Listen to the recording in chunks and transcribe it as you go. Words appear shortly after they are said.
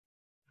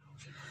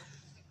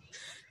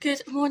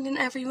Good morning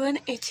everyone,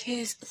 it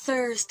is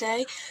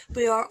Thursday.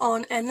 We are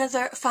on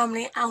another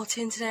family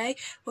outing today.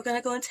 We're going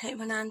to go and take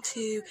my nan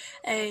to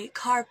a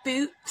car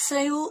boot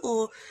sale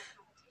or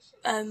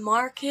a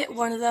market,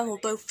 one of them or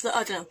both,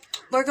 I don't know.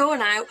 We're going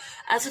out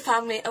as a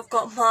family. I've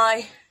got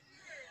my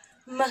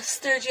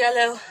mustard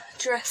yellow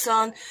dress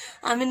on.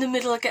 I'm in the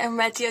middle of getting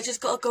ready. I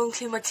just got to go and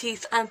clean my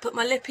teeth and put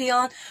my lippy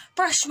on,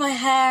 brush my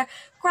hair,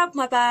 grab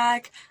my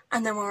bag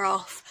and then we're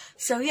off.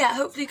 So yeah,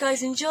 hopefully you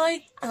guys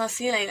enjoy and I'll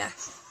see you later.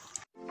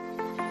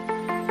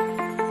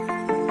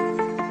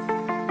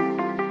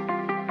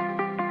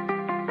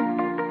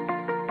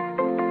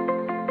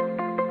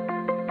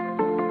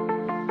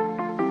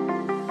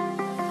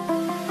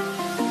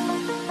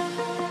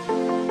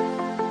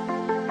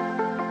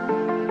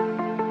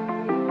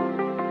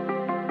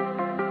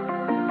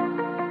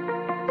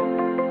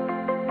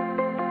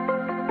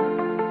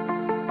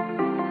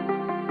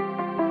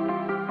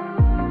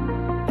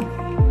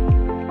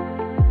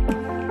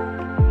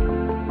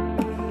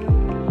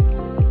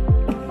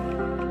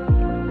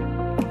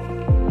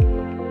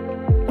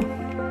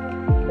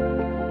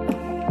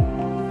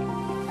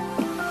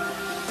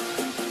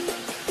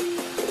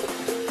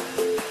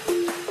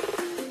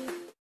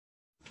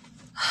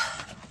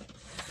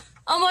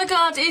 Oh my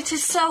god, it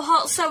is so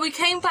hot. So we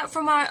came back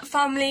from our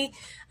family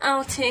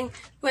outing,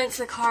 went to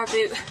the car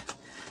boot.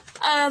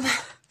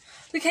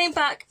 We came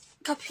back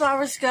a couple of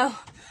hours ago,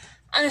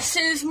 and as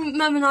soon as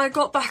Mum and I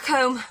got back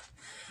home,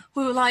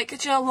 we were like,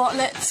 do you know what,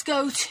 let's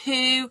go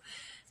to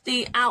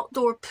the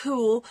outdoor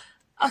pool.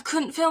 I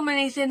couldn't film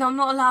anything, I'm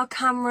not allowed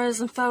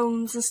cameras and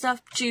phones and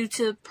stuff due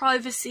to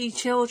privacy,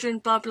 children,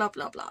 blah blah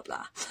blah blah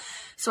blah.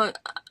 So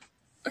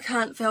I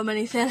can't film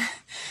anything.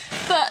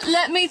 But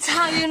let me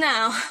tell you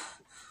now,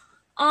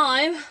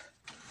 I'm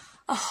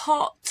a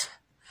hot,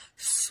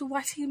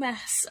 sweaty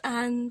mess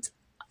and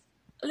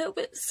a little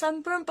bit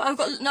sunburned, but I've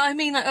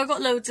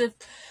got loads of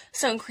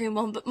sun cream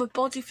on, but my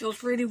body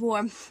feels really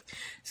warm.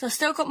 So I've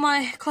still got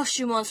my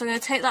costume on, so I'm going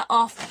to take that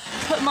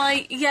off, put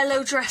my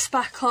yellow dress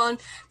back on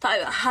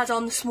that I had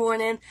on this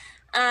morning,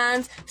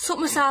 and sort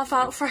myself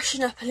out,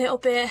 freshen up a little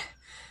bit,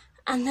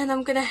 and then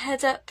I'm going to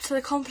head up to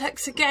the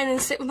complex again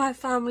and sit with my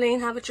family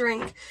and have a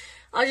drink.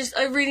 I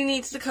really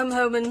needed to come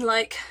home and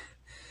like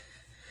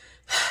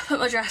put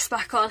my dress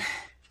back on.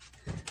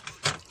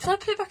 Can I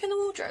put it back in the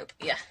wardrobe?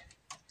 Yeah.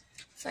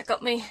 So I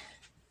got my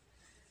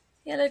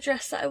yellow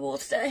dress that I wore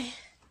today.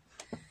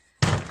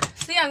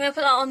 So yeah, I'm going to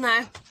put that on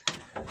now.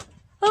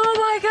 Oh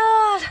my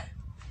god!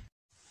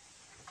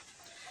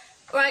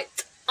 Right,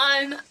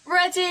 I'm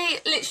ready.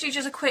 Literally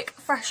just a quick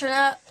freshen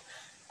up.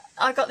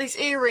 I got these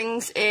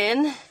earrings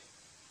in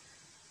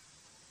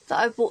that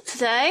I bought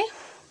today,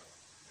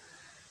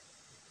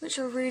 which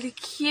are really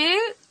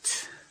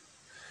cute.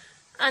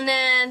 And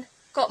then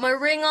got my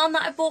ring on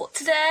that I bought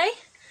today,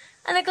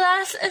 and a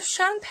glass of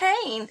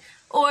champagne,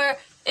 or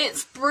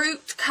it's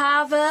Brut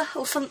Cava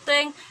or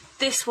something.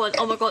 This one,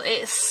 oh my god,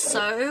 it is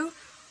so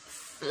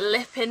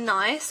flipping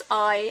nice.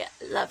 I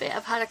love it.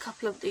 I've had a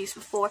couple of these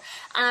before,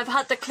 and I've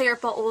had the clear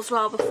bottle as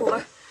well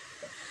before.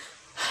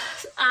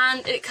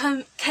 And it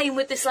came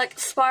with this like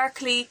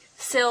sparkly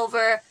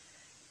silver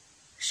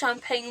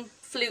champagne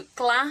flute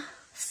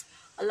glass.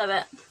 I love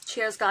it.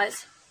 Cheers,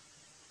 guys.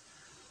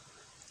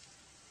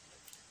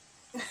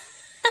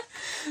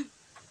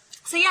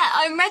 So yeah,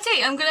 I'm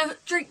ready. I'm going to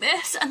drink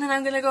this and then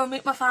I'm going to go and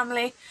meet my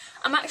family.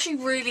 I'm actually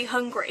really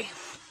hungry,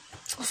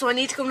 so I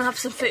need to go and have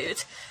some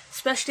food,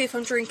 especially if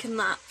I'm drinking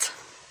that.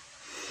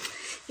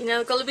 You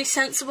know, got to be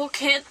sensible,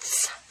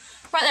 kids.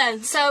 Right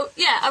then, so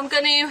yeah, I'm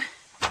going to...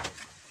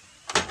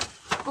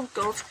 Oh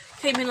god,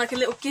 came in like a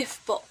little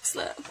gift box,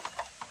 look.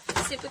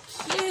 Super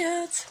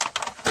cute.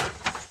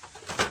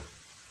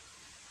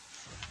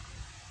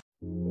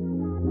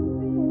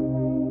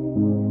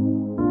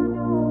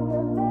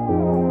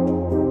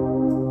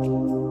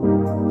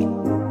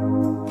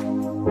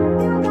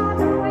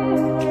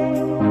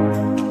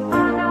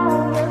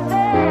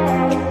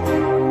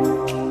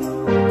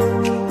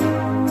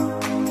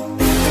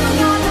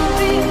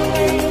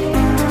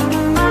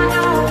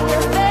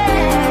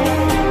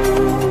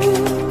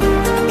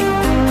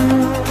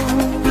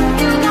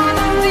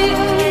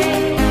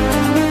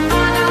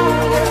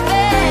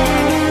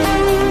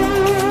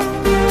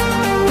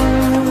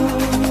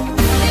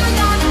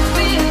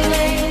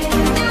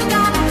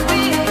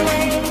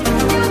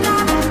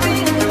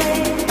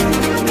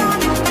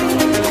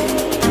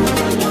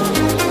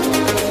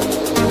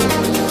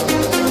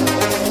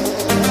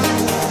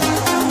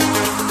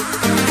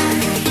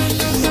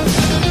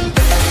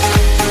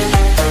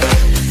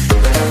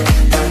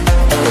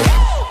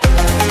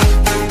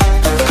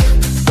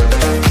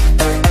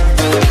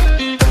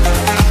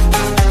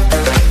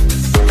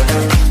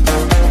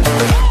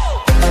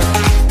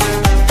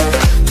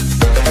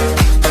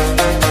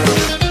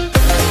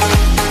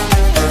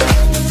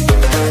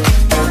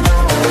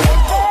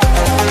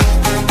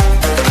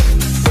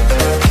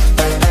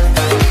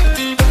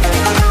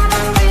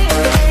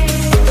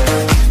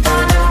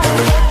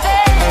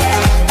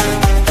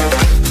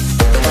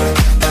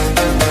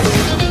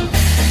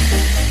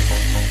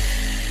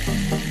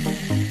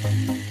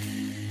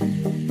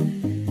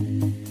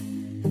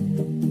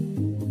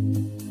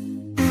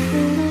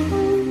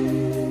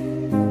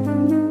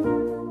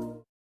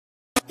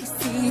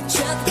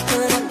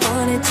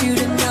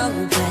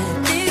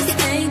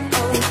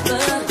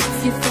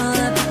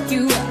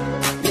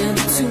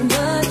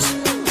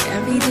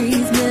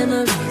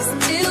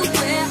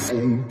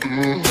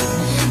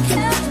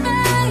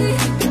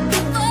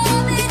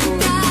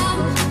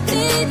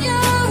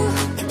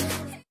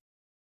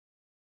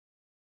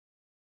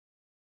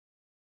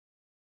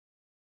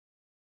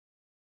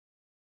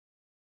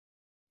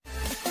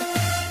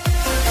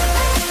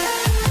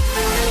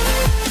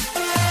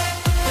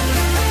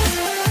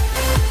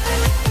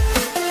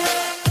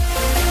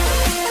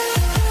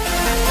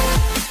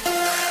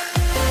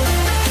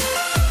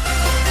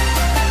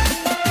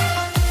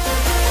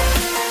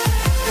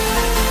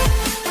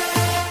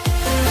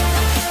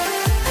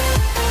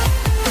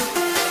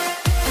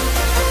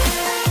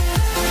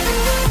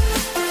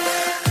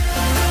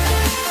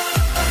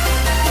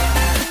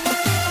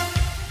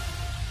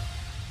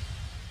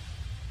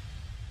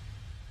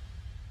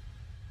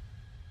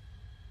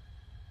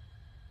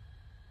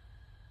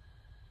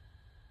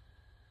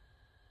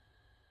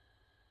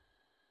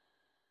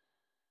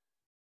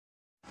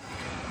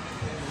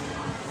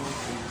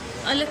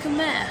 I look a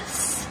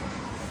mess.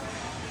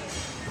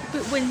 A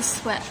bit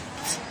windswept.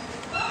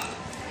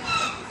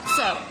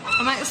 So,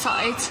 I'm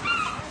outside.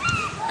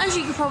 As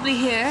you can probably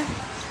hear,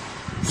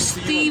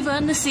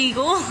 Stephen the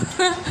seagull.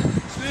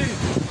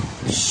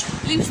 Shh,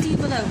 leave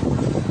Steve alone.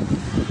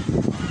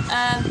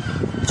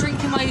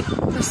 Drinking my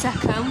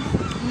Prosecco,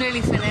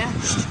 nearly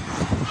finished.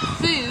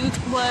 Food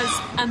was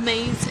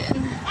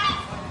amazing.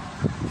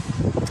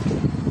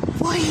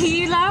 What are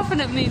you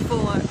laughing at me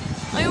for?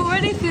 I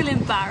already feel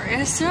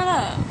embarrassed. Shut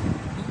up.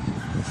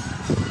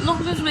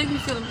 Not going to make me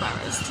feel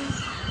embarrassed.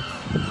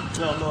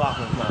 No, I'm not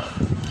laughing at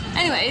that.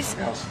 Anyways,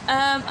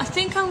 I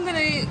think I'm going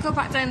to go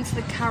back down to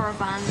the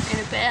caravan in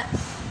a bit.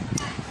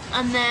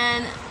 And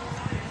then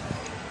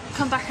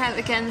come back out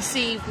again this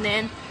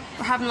evening.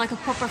 We're having like a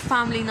proper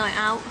family night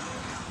out.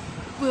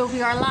 Will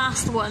be our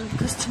last one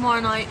because tomorrow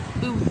night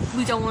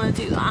we don't want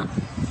to do that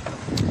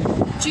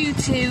due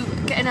to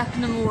getting up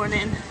in the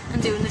morning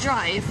and doing the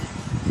drive.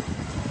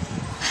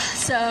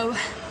 So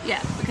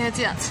yeah, we're going to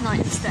do that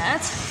tonight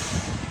instead.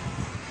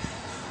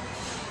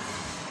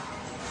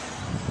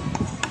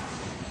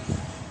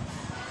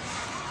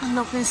 I'm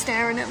not been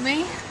staring at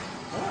me.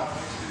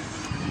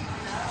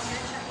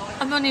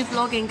 I'm only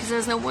vlogging because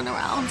there's no one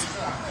around.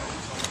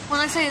 When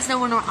I say there's no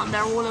one around,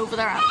 they're all over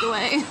there out the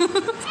way.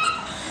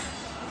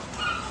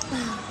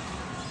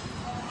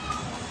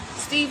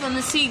 Steve and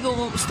the seagull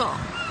won't stop.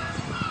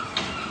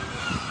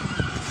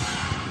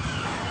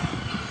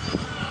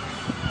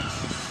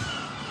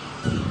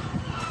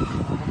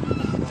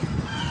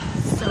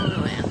 So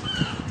annoying.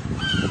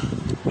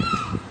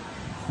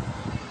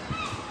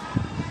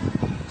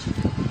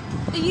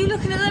 Are you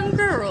looking at them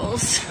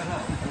girls? Too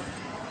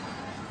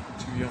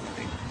young, I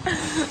think.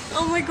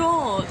 Oh my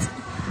god.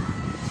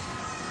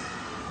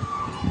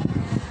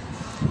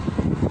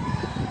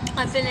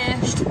 I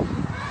finished.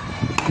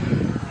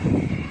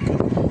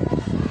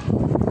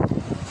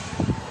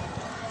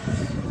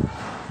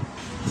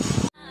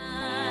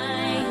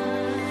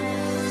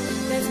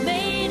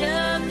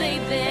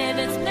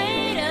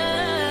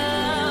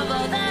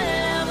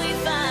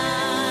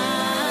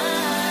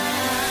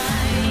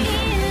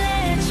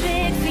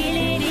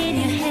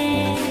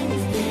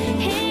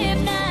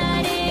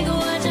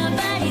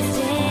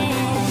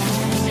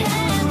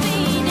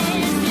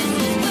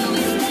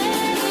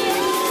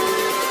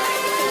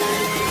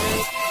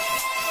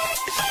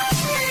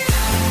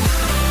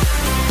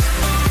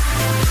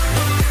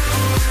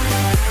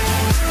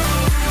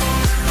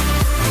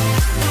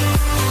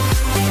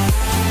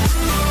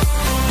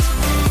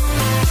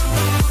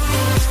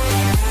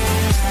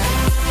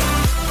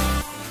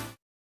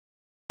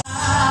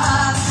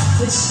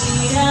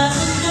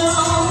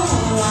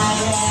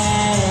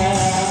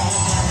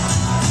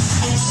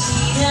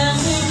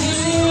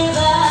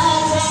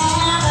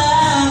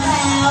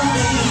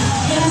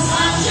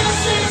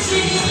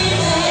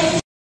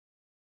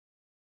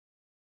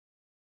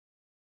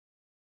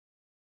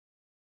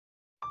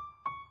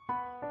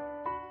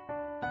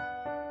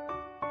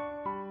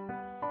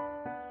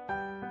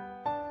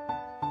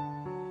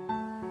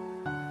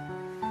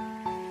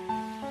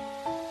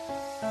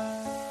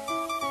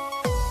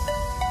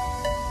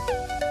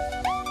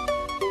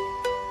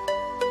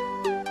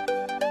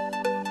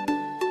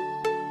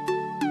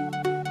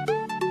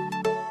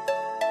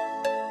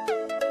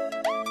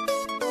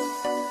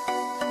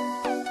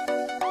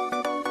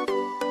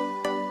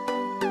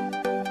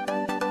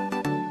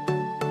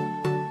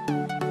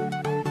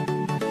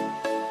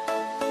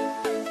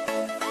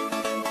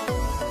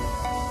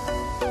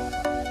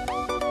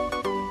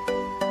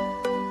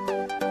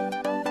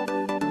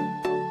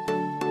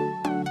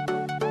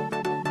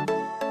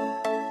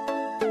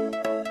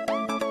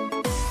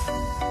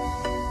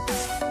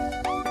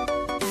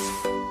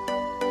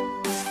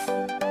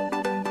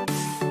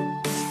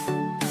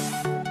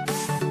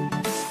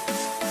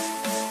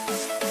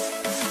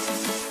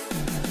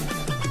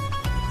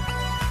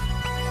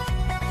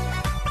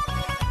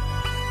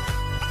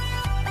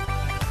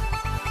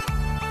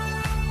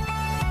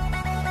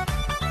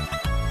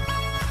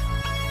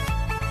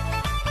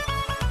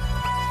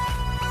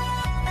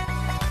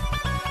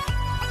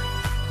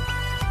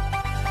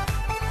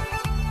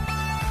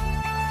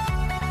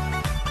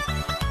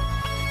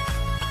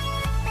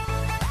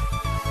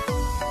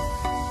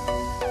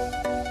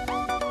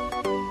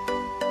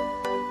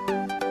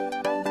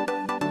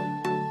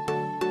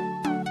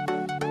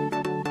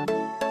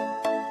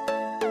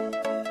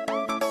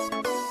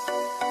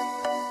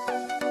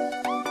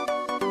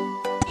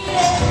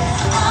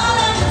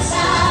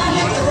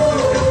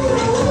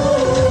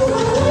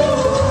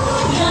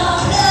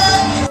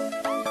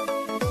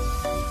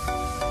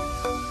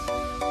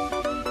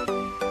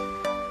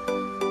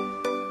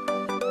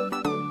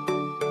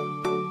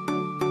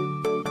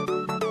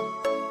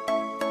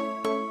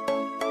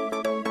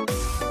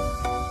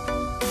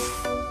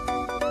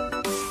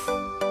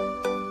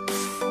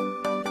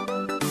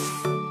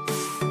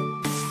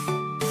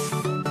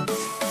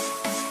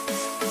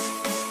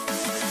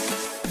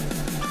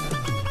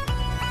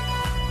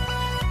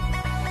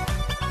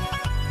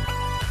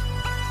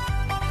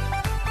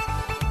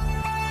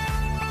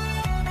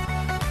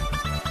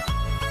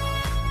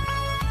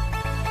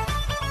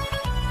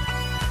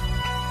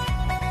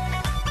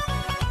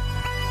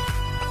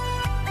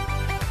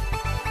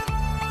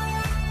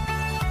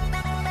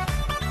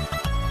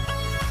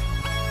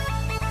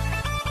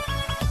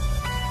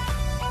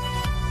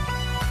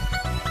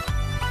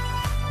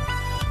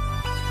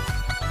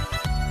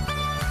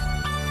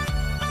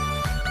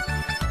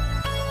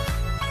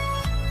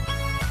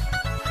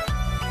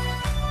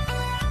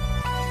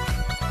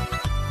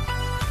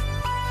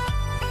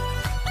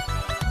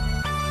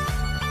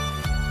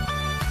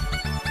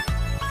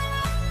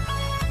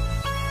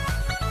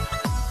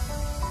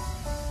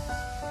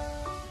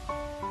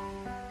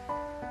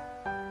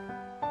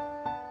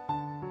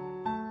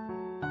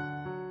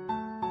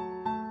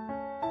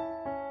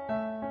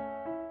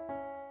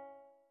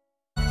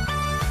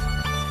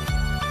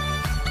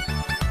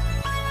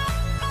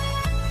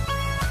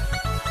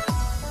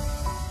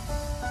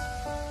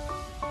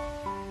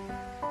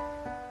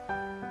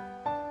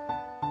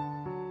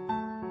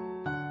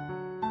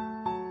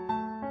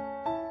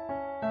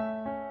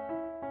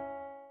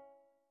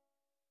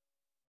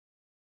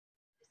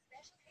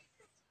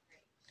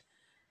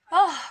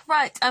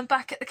 Right, I'm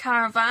back at the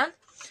caravan.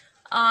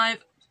 Let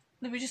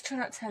me just turn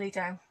that telly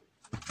down.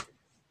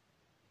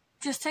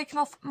 Just taken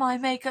off my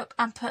makeup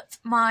and put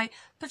my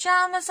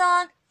pyjamas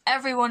on.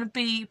 Everyone will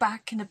be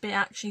back in a bit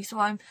actually, so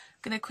I'm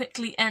going to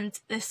quickly end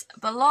this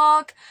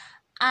vlog.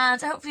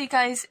 And hopefully you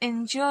guys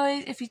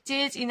enjoyed. If you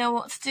did, you know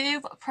what to do.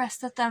 But press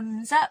the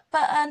thumbs up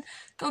button.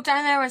 Go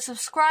down there and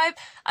subscribe.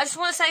 I just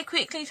want to say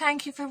quickly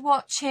thank you for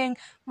watching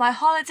my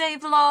holiday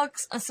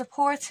vlogs and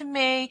supporting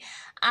me.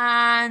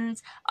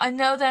 And I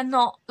know they're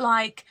not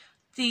like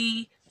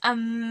the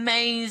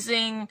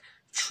amazing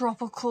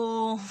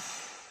tropical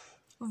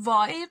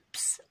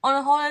vibes on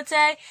a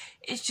holiday.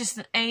 It's just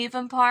an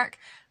Avon park.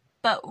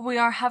 But we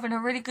are having a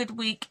really good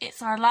week.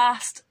 It's our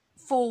last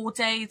full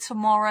day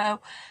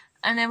tomorrow.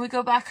 And then we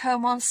go back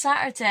home on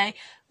Saturday.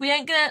 We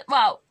ain't gonna,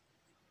 well,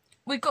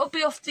 we got to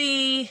be off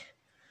the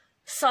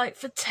site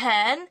for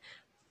 10,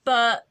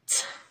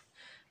 but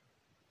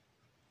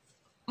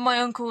my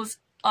uncle's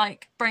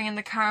like bringing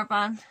the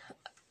caravan.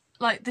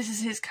 Like, this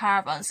is his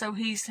caravan, so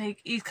he's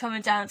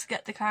coming down to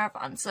get the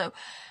caravan. So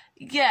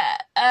yeah,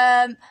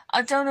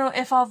 I don't know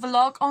if I'll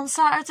vlog on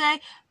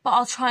Saturday, but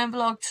I'll try and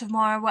vlog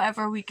tomorrow,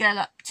 whatever we get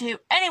up to.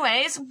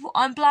 Anyways,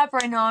 I'm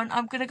blabbering on.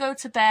 I'm going to go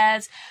to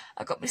bed.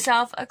 I got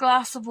myself a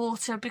glass of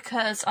water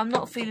because I'm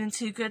not feeling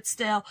too good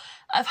still.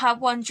 I've had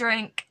one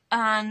drink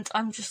and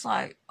I'm just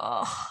like,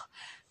 oh,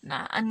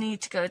 nah, I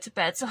need to go to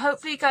bed. So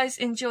hopefully you guys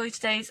enjoyed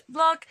today's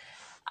vlog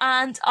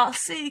and I'll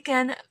see you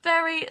again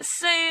very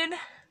soon.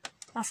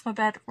 That's my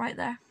bed right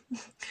there.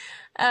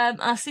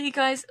 I'll see you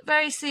guys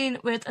very soon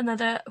with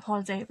another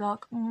holiday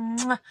vlog.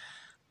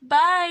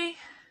 Bye!